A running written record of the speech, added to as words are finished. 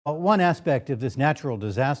One aspect of this natural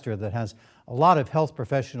disaster that has a lot of health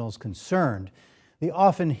professionals concerned, the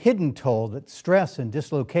often hidden toll that stress and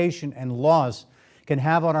dislocation and loss can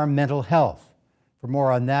have on our mental health. For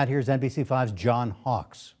more on that, here's NBC5's John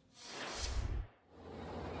Hawkes.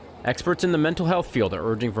 Experts in the mental health field are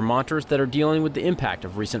urging Vermonters that are dealing with the impact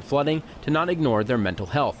of recent flooding to not ignore their mental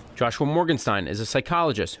health. Joshua Morgenstein is a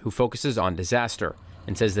psychologist who focuses on disaster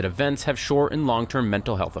and says that events have short and long-term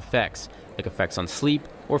mental health effects, like effects on sleep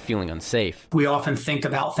or feeling unsafe. We often think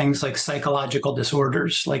about things like psychological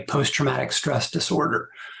disorders, like post-traumatic stress disorder.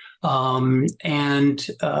 It's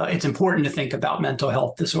important to think about mental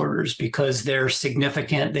health disorders because they're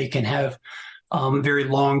significant. They can have very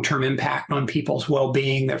long-term impact on people's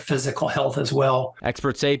well-being, their physical health as well.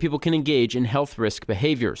 Experts say people can engage in health risk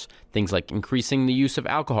behaviors, things like increasing the use of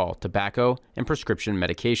alcohol, tobacco, and prescription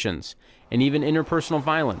medications, and even interpersonal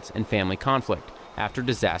violence and family conflict after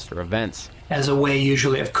disaster events. As a way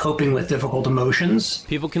usually of coping with difficult emotions.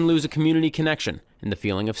 People can lose a community connection and the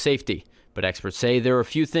feeling of safety, but experts say there are a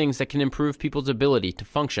few things that can improve people's ability to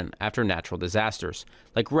function after natural disasters,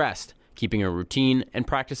 like rest, keeping a routine, and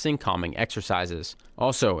practicing calming exercises.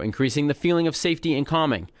 Also, increasing the feeling of safety and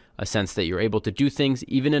calming, a sense that you're able to do things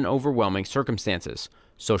even in overwhelming circumstances.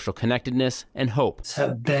 Social connectedness and hope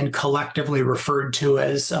have been collectively referred to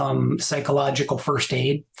as psychological first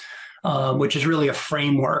aid, which is really a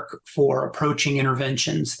framework for approaching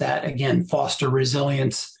interventions that, again, foster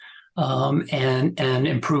resilience and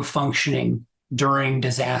improve functioning during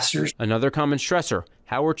disasters. Another common stressor: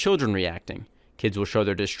 how are children reacting? Kids will show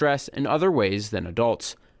their distress in other ways than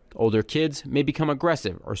adults. Older kids may become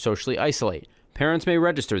aggressive or socially isolate. Parents may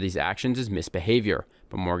register these actions as misbehavior,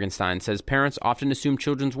 but Morgenstein says parents often assume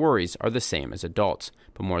children's worries are the same as adults,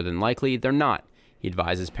 but more than likely they're not. He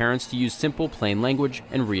advises parents to use simple, plain language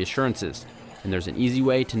and reassurances. And there's an easy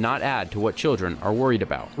way to not add to what children are worried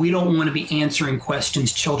about. We don't want to be answering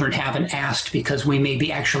questions children haven't asked because we may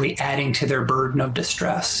be actually adding to their burden of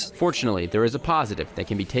distress. Fortunately, there is a positive that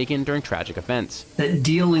can be taken during tragic events. That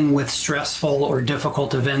dealing with stressful or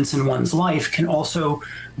difficult events in one's life can also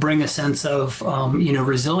bring a sense of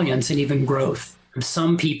resilience and even growth.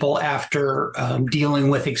 Some people, after dealing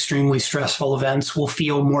with extremely stressful events, will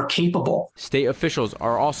feel more capable. State officials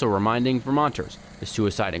are also reminding Vermonters the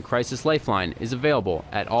Suicide and Crisis Lifeline is available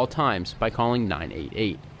at all times by calling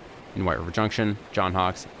 988. In White River Junction, John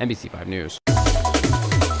Hawkes, NBC5 News.